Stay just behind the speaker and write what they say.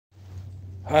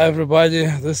Hi everybody,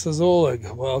 this is Oleg.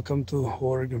 Welcome to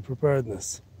Oregon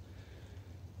Preparedness.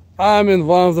 I'm in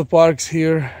one of the parks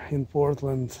here in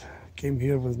Portland. Came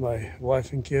here with my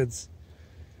wife and kids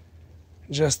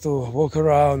just to walk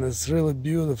around. It's really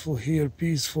beautiful here,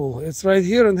 peaceful. It's right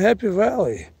here in Happy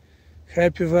Valley,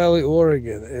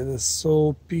 Oregon. It is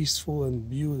so peaceful and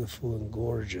beautiful and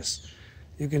gorgeous.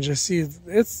 You can just see it.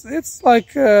 It's like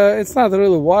it's not a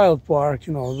really wild park,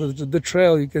 you know. The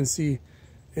trail you can see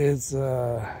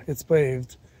it's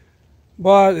paved,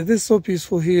 but it is so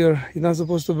peaceful here. You're not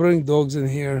supposed to bring dogs in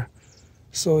here,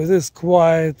 so it is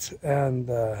quiet and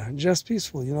just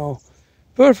peaceful, you know.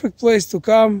 Perfect place to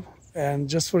come and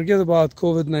just forget about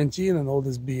COVID-19 and all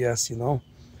this BS, you know,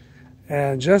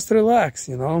 and just relax,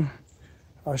 you know.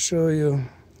 I'll show you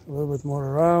a little bit more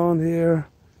around here,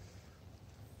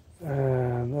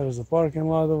 and there's a parking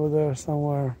lot over there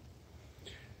somewhere.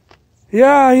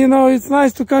 Yeah, you know, it's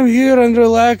nice to come here and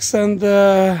relax and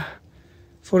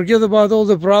forget about all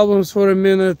the problems for a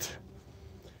minute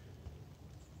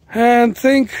and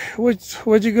think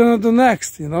what you're gonna do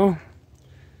next, you know.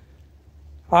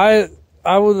 I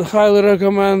would highly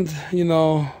recommend, you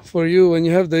know, for you when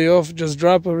you have day off, just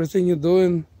drop everything you're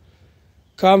doing,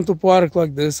 come to park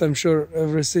like this. I'm sure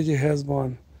every city has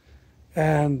one,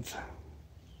 and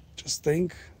just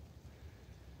think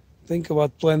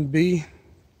about plan B.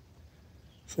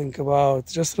 Think about,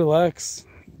 just relax,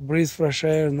 breathe fresh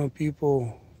air, no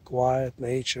people, quiet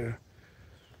nature.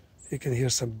 You can hear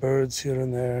some birds here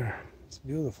and there. It's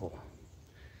beautiful.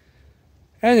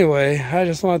 Anyway, I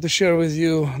just wanted to share with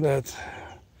you that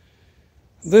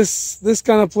this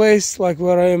kind of place, like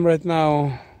where I am right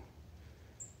now,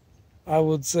 I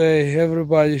would say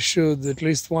everybody should at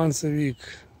least once a week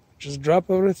just drop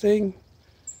everything.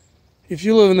 If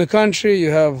you live in the country, you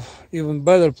have even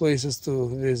better places to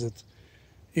visit.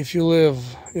 If you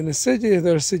live in a city,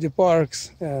 there are city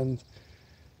parks, and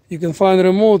you can find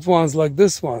remote ones like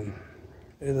this one.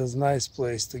 It is a nice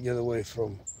place to get away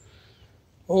from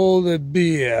all the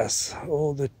BS,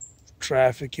 all the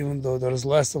traffic, even though there's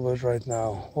less of it right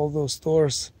now. All those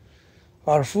stores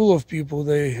are full of people.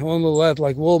 They only let,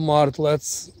 like Walmart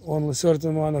lets only a certain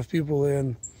amount of people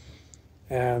in.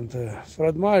 And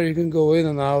Fred Meyer, you can go in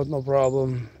and out, no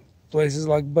problem. Places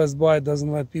like Best Buy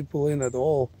doesn't let people in at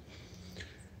all.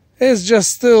 It's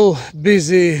just still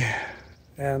busy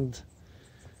and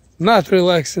not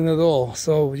relaxing at all.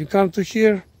 So you come to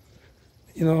here,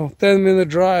 you know, 10-minute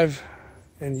drive,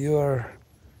 and you are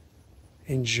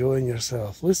enjoying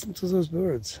yourself. Listen to those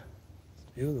birds. It's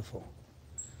beautiful.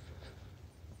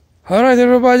 All right,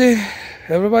 everybody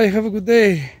have a good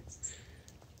day.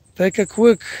 Take a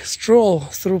quick stroll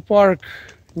through park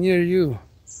near you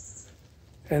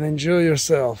and enjoy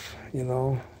yourself, you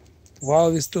know,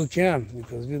 while we still can,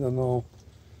 because we don't know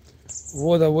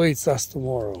what awaits us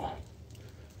tomorrow.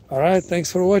 All right,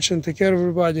 thanks for watching. Take care,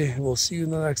 everybody. We'll see you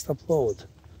in the next upload.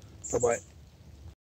 Bye-bye.